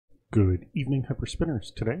Good evening,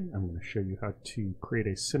 Hyperspinners. Today I'm going to show you how to create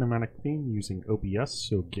a cinematic theme using OBS,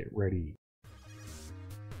 so get ready.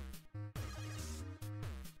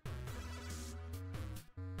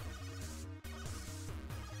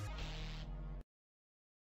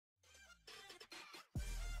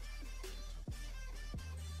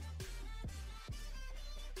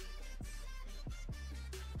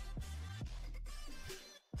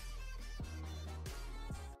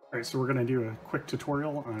 Alright, so we're going to do a quick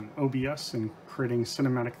tutorial on OBS and creating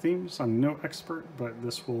cinematic themes. I'm no expert, but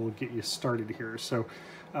this will get you started here. So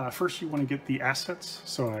first you want to get the assets.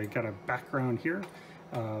 So I got a background here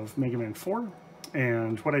of Mega Man 4.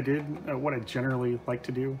 And what I did, what I generally like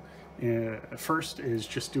to do first is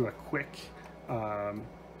just do a quick, I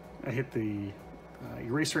hit the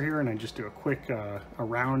eraser here and I just do a quick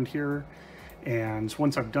around here. And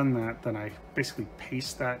once I've done that, then I basically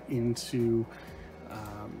paste that into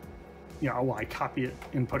I copy it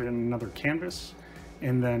and put it in another canvas,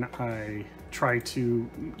 and then I try to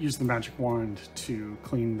use the magic wand to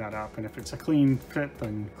clean that up. And if it's a clean fit,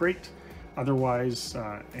 then great. Otherwise,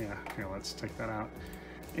 here, let's take that out.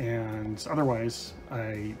 And otherwise,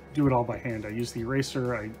 I do it all by hand. I use the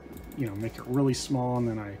eraser, I make it really small, and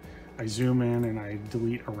then I zoom in and I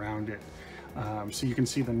delete around it. So you can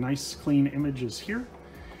see the nice clean images here.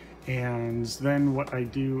 And then what I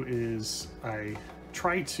do is I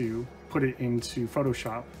try to put it into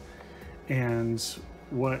Photoshop, and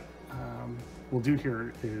what we'll do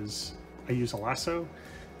here is I use a lasso.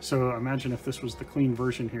 So imagine if this was the clean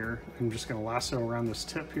version here. I'm just going to lasso around this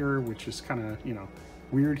tip here, which is kind of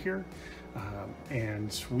weird here,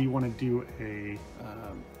 and we want to do a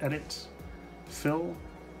edit, fill,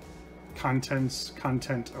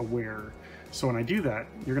 content aware. So when I do that,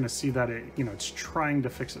 you're going to see that it's trying to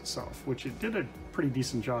fix itself, which it did a pretty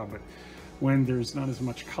decent job. But when there's not as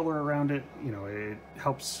much color around it, it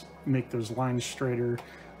helps make those lines straighter.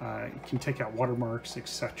 It can take out watermarks,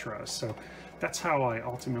 etc. So that's how I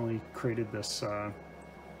ultimately created this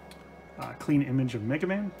clean image of Mega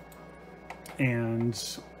Man. And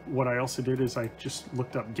what I also did is I just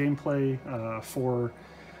looked up gameplay for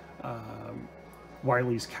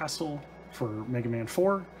Wily's Castle for Mega Man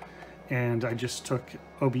 4. And I just took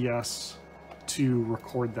OBS to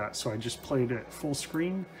record that. So I just played it full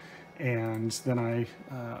screen, and then I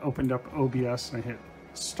opened up OBS and I hit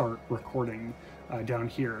start recording down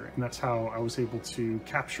here. And that's how I was able to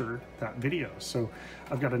capture that video. So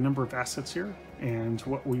I've got a number of assets here, and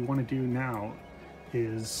what we want to do now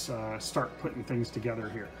is start putting things together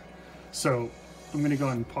here. So I'm going to go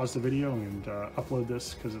ahead and pause the video and upload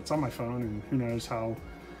this because it's on my phone, and who knows how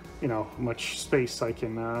much space I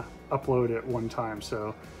can upload at one time.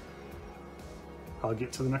 So I'll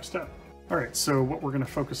get to the next step. All right, so what we're going to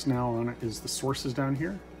focus now on is the sources down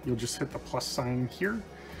here. You'll just hit the plus sign here,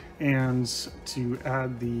 and to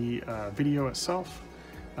add the video itself,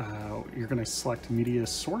 you're going to select media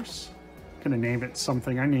source. I'm going to name it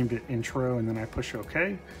something. I named it intro, and then I push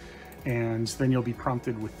OK, and then you'll be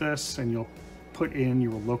prompted with this, and you'll put in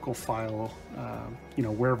your local file,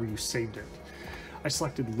 wherever you saved it. I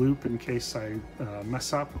selected loop in case I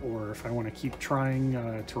mess up, or if I want to keep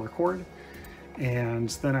trying to record. And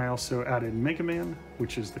then I also added Mega Man,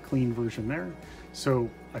 which is the clean version there. So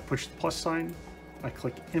I push the plus sign, I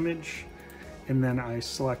click image, and then I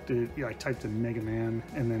selected, I typed in Mega Man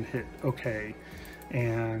and then hit OK.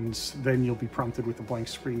 And then you'll be prompted with a blank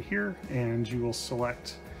screen here, and you will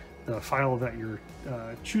select the file that you're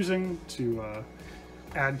choosing to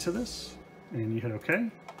add to this, and you hit OK.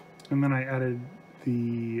 And then I added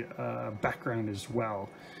the background as well,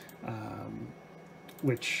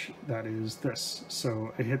 which that is this.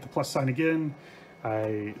 So I hit the plus sign again,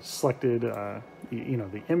 I selected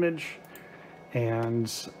the image,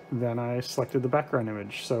 and then I selected the background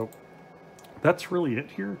image. So that's really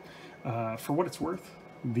it here. For what it's worth,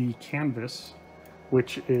 the canvas,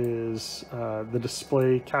 which is the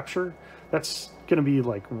display capture, that's going to be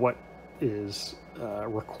like what is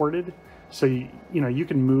recorded. So you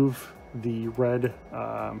can move the red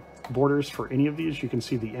borders for any of these. You can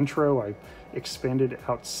see the intro I expanded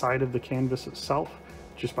outside of the canvas itself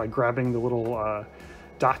just by grabbing the little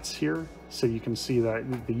dots here, so you can see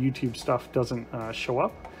that the YouTube stuff doesn't show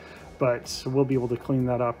up, but we'll be able to clean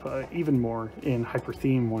that up even more in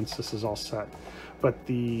HyperTheme once this is all set. But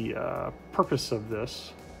the purpose of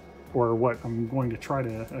this, or what I'm going to try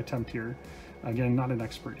to attempt here, again, not an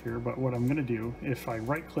expert here, but what I'm going to do, if I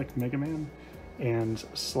right click Mega Man and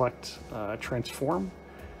select transform,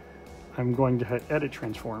 I'm going to hit edit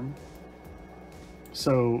transform.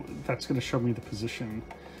 So that's going to show me the position.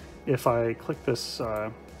 If I click this eye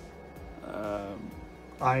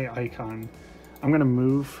icon, I'm going to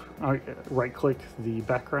move, right click the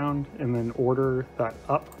background and then order that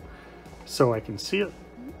up so I can see it.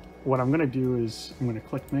 What I'm going to do is I'm going to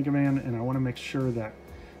click Mega Man, and I want to make sure that,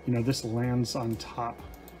 you know, this lands on top.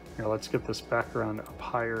 Here, let's get this background up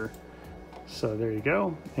higher. So there you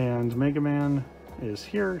go. And Mega Man is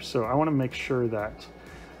here. So I want to make sure that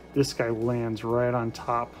this guy lands right on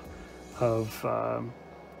top of,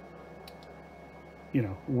 you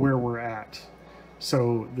know, where we're at.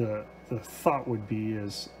 So the thought would be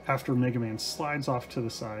is after Mega Man slides off to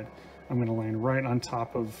the side, I'm going to land right on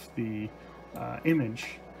top of the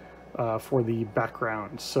image for the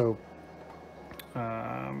background. So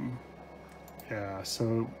yeah,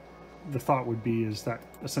 so the thought would be is that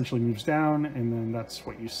essentially moves down, and then that's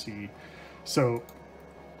what you see. So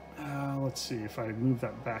let's see if I move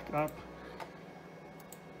that back up.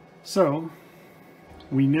 So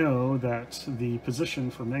we know that the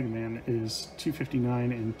position for Mega Man is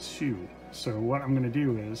 259 and 2. So what I'm going to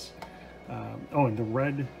do is, oh, and the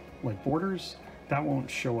red like borders, that won't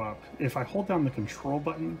show up. If I hold down the control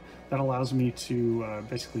button, that allows me to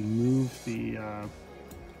basically move the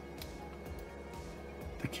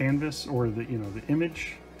canvas, or the, you know, the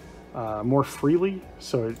image more freely,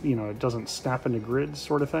 so it, you know, it doesn't snap into grids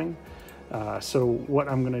sort of thing. So what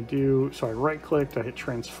I'm going to do, so I right clicked, I hit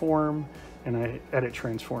transform, and I edit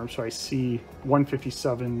transform, so I see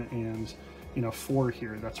 157 and, you know, 4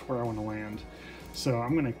 here. That's where I want to land. So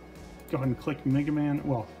I'm going to go ahead and click Mega Man.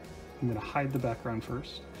 Well, I'm going to hide the background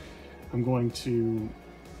first. I'm going to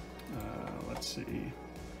let's see,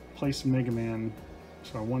 place Mega Man.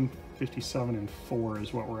 So 157 and 4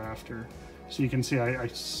 is what we're after. So you can see I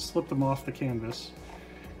slipped them off the canvas,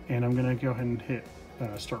 and I'm going to go ahead and hit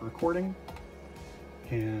start recording,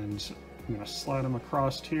 and I'm going to slide them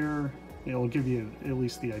across here. It'll give you at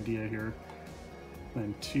least the idea here.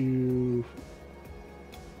 Then 2,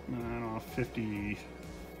 I don't know,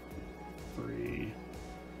 53.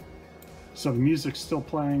 So the music's still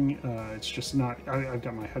playing. It's just not, I've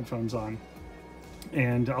got my headphones on,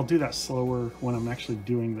 and I'll do that slower when I'm actually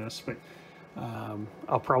doing this, but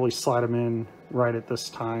I'll probably slide them in right at this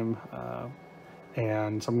time.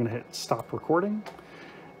 And so I'm going to hit stop recording.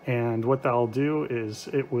 And what that'll do is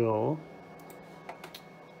it will,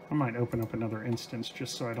 I might open up another instance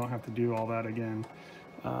just so I don't have to do all that again.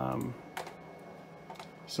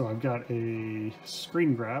 So I've got a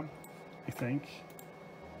screen grab, I think.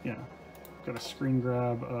 Yeah, got a screen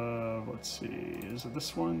grab of, let's see, is it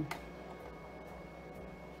this one?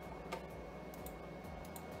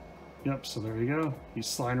 Yep, so there you go. He's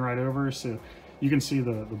sliding right over, so you can see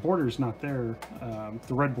the border's not there,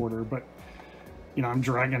 the red border, but, you know, I'm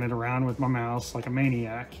dragging it around with my mouse like a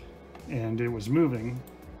maniac, and it was moving.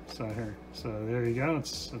 So here, so there you go.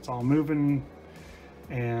 It's all moving,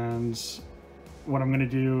 and what I'm going to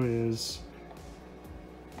do is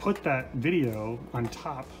put that video on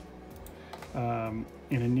top in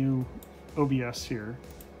a new OBS here,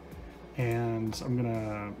 and I'm going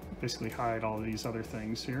to basically hide all of these other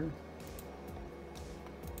things here.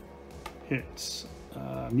 Hit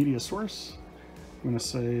media source. I'm going to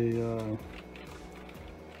say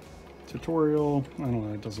tutorial. I don't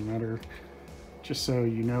know, it doesn't matter. Just so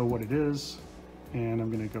you know what it is. And I'm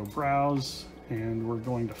going to go browse, and we're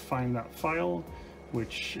going to find that file,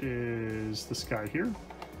 which is this guy here.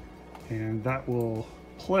 And that will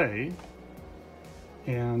play.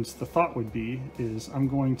 And the thought would be is I'm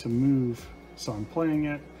going to move, so I'm playing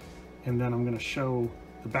it, and then I'm going to show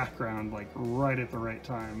the background like right at the right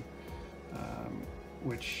time,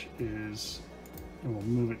 which is, and we'll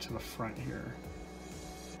move it to the front here.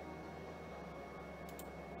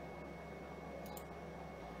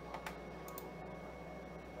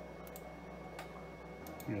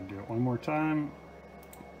 I'm going to do it one more time.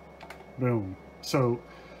 Boom. So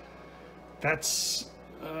that's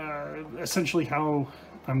essentially how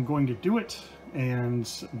I'm going to do it, and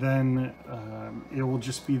then it will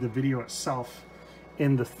just be the video itself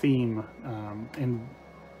in the theme, and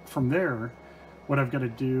from there what I've got to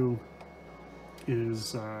do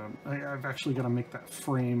is I've actually got to make that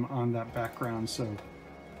frame on that background so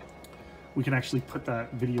we can actually put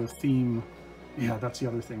that video theme. Yeah, that's the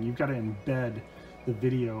other thing. You've got to embed the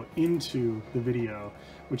video into the video,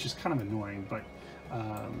 which is kind of annoying, but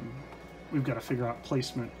we've got to figure out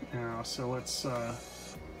placement now. So let's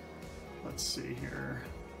see here.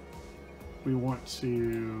 We want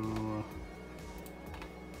to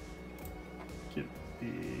get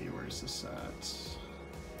the, where's this at?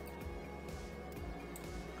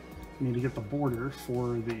 We need to get the border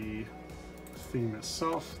for the theme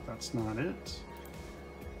itself. That's not it.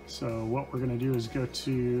 So what we're going to do is go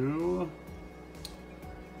to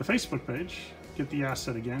the Facebook page, get the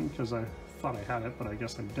asset again, because I thought I had it, but I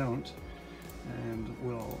guess I don't. And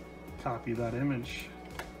we'll copy that image.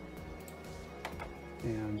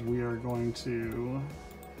 And we are going to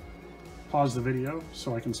pause the video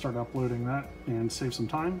so I can start uploading that and save some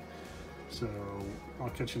time. So I'll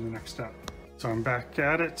catch you in the next step. So I'm back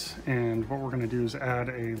at it, and what we're going to do is add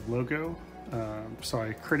a logo. So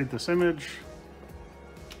I created this image,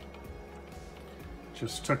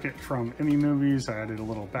 just took it from Emmy movies, I added a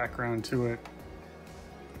little background to it.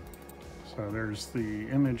 So there's the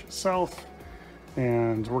image itself,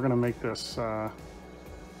 and we're going to make this, well,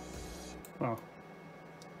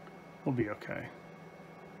 we'll be okay.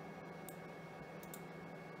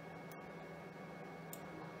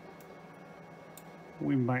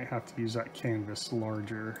 We might have to use that canvas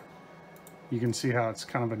larger. You can see how it's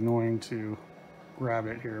kind of annoying to grab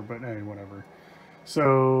it here, but hey, whatever.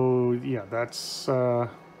 So yeah, that's that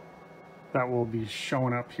will be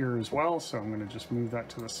showing up here as well. So I'm going to just move that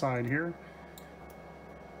to the side here.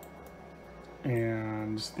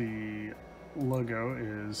 And the logo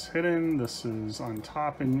is hidden. This is on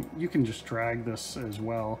top, and you can just drag this as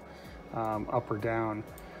well, up or down.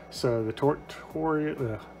 So the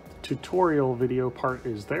tutorial video part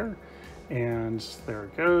is there, and there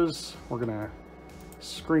it goes. We're gonna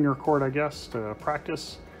screen record, I guess, to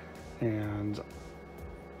practice, and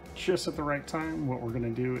just at the right time what we're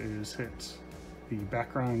gonna do is hit the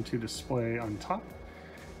background to display on top.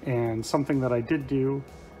 And something that I did do,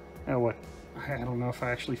 I don't know if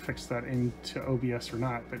I actually fixed that into OBS or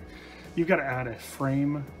not, but you've got to add a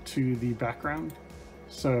frame to the background.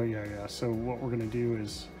 So yeah, so what we're gonna do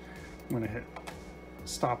is I'm gonna hit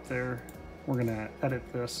stop there. We're going to edit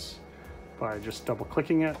this by just double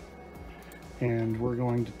clicking it, and we're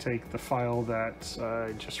going to take the file that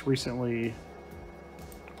I just recently,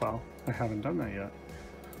 well, I haven't done that yet.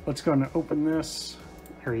 Let's go and open this.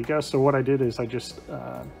 Here you go. So what I did is I just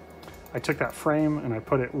I took that frame and I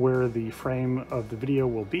put it where the frame of the video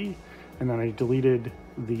will be, and then I deleted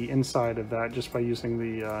the inside of that just by using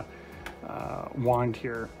the wand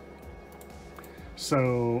here.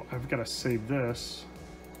 So I've got to save this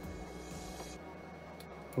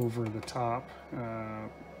over the top.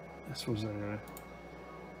 This was a,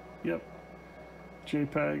 yep,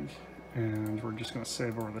 JPEG, and we're just going to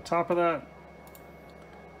save over the top of that.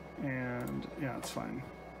 And yeah, it's fine.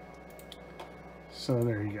 So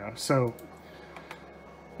there you go. So,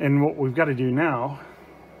 and what we've got to do now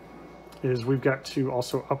is we've got to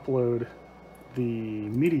also upload the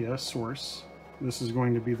media source. This is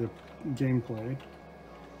going to be the gameplay.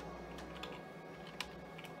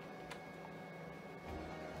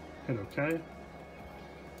 Hit OK. I'm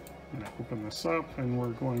going to open this up, and we're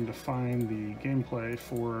going to find the gameplay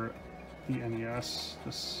for the NES,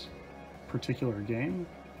 this particular game.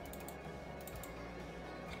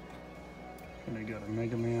 Gonna go to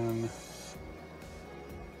Mega Man. Let's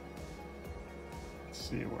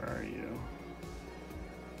see, where are you?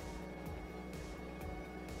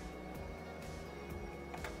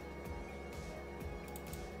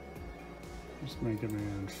 There's Mega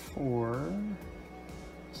Man 4.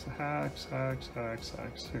 It's the hacks.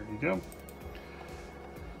 Here you go.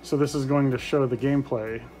 So this is going to show the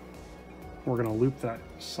gameplay. We're gonna loop that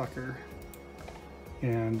sucker,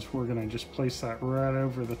 and we're gonna just place that right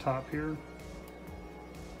over the top here.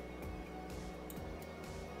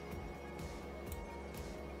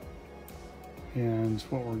 And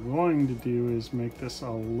what we're going to do is make this a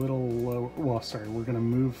little low. Well, sorry, we're going to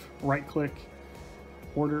move, right click,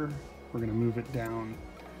 order, we're going to move it down,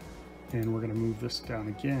 and we're going to move this down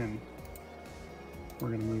again. We're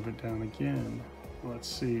going to move it down again. Let's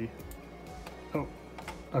see. Oh,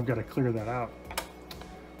 I've got to clear that out.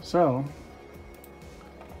 So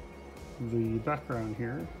the background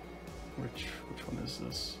here, which one is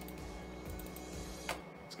this?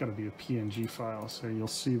 It's got to be a PNG file, so you'll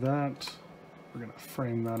see that. We're going to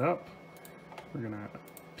frame that up. We're going to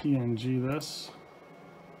PNG this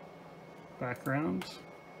background.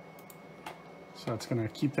 So it's going to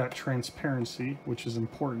keep that transparency, which is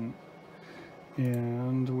important.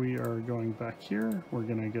 And we are going back here. We're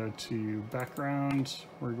going to go to background.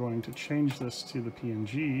 We're going to change this to the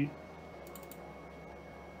PNG.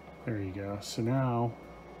 There you go. So now,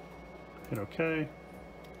 hit OK.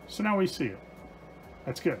 So now we see it.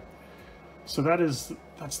 That's good. So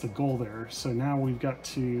that's the goal there. So now we've got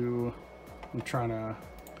to, I'm trying to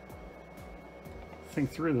think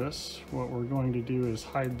through this. What we're going to do is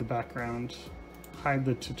hide the background, hide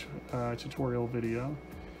the tutorial video,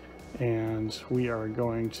 and we are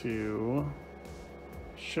going to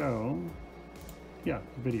show, yeah,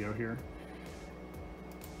 the video here.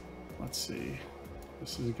 Let's see.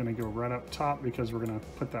 This is going to go right up top because we're going to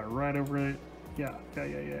put that right over it. Yeah.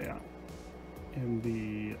 and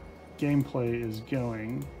the gameplay is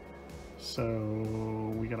going.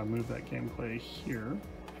 So we gotta move that gameplay here.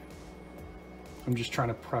 I'm just trying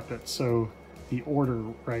to prep it so the order,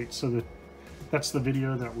 right? So that's the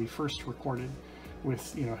video that we first recorded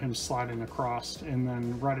with, you know, him sliding across, and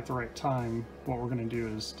then right at the right time, what we're gonna do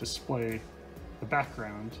is display the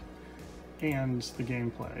background and the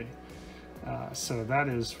gameplay. So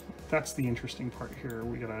that's the interesting part here.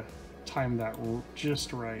 We gotta time that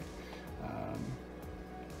just right.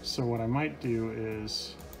 So what I might do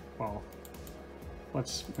is, well,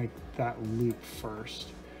 let's make that loop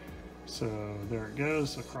first. So there it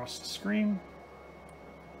goes across the screen.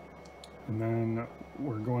 And then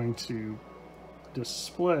we're going to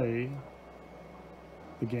display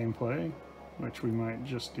the gameplay, which we might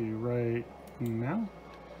just do right now.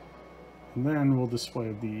 And then we'll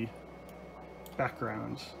display the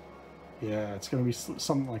background. Yeah, it's going to be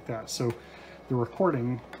something like that. So the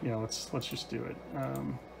recording, yeah, let's just do it.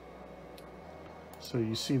 So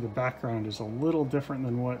you see the background is a little different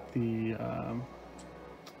than what the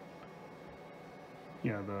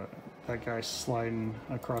that guy sliding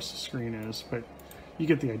across the screen is, but you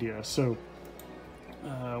get the idea. So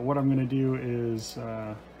what I'm going to do is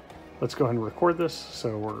let's go ahead and record this.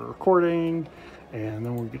 So we're recording, and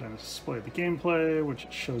then we're going to display the gameplay, which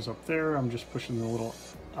shows up there. I'm just pushing the little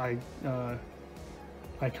icon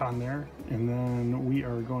there, and then we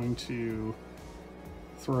are going to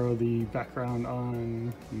throw the background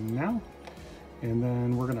on now, and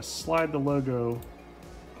then we're going to slide the logo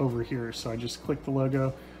over here. So I just click the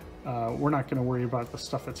logo. We're not going to worry about the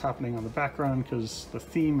stuff that's happening on the background because the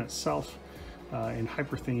theme itself in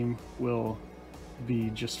Hypertheme will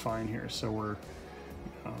be just fine here. So we're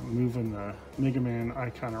moving the Mega Man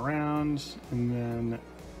icon around, and then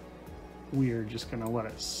we are just going to let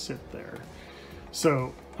it sit there.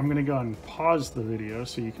 So I'm going to go and pause the video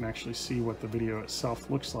so you can actually see what the video itself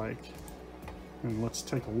looks like. And let's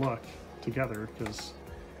take a look together, because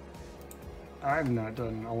I've not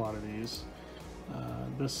done a lot of these.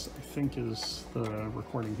 This, I think, is the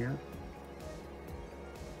recording here.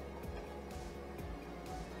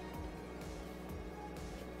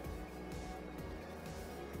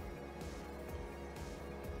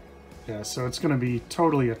 Yeah, so it's going to be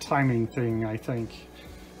totally a timing thing, I think.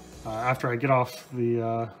 After I get off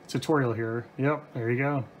the tutorial here. Yep, there you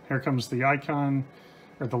go. Here comes the icon,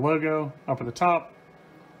 or the logo, up at the top.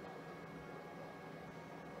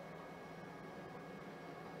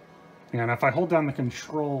 And if I hold down the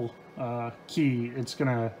control key, it's going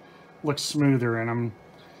to look smoother, and I'm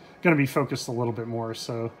going to be focused a little bit more.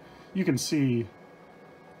 So you can see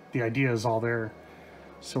the idea is all there.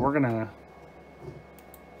 So we're going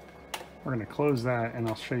to close that, and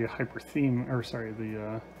I'll show you Hypertheme, or sorry,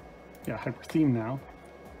 the Hypertheme now.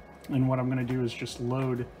 And what I'm going to do is just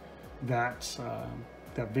load that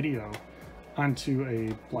that video onto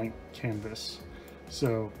a blank canvas.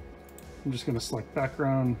 So I'm just going to select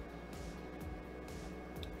background,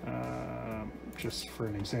 just for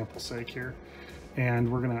an example's sake here,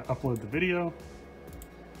 and we're going to upload the video.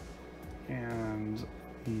 And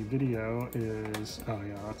the video is, oh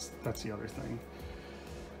yeah, that's the other thing.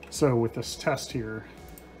 So with this test here,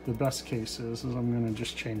 the best case is I'm going to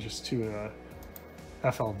just change this to a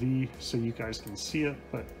FLV so you guys can see it,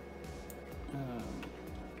 but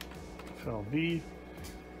FLV,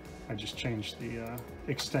 I just changed the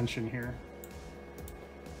extension here.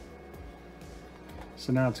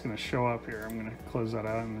 So now it's going to show up here. I'm going to close that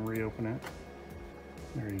out and reopen it.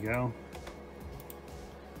 There you go.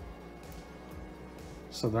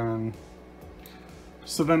 So then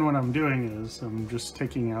what I'm doing is I'm just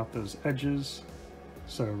taking out those edges.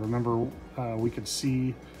 So remember, we could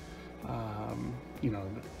see,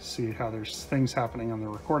 see how there's things happening on the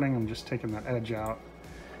recording. I'm just taking that edge out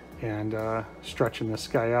and stretching this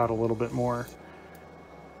guy out a little bit more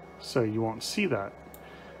so you won't see that.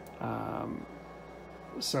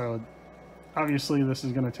 So obviously this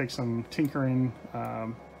is going to take some tinkering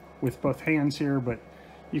with both hands here, but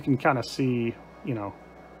you can kind of see,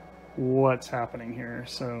 what's happening here.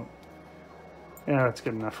 So yeah, that's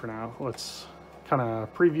good enough for now. Let's kind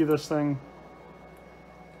of preview this thing,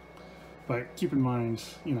 but keep in mind,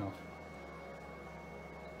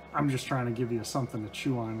 I'm just trying to give you something to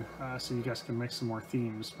chew on so you guys can make some more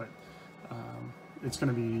themes, but it's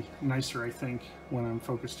going to be nicer, I think, when I'm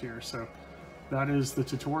focused here. So that is the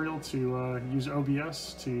tutorial to use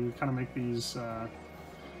OBS to kind of make these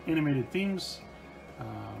animated themes.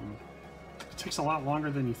 It takes a lot longer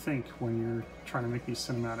than you think when you're trying to make these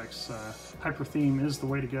cinematics. Hypertheme is the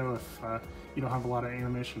way to go if you don't have a lot of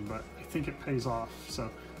animation, but I think it pays off. So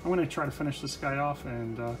I'm going to try to finish this guy off,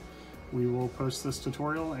 and we will post this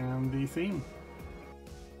tutorial and the theme.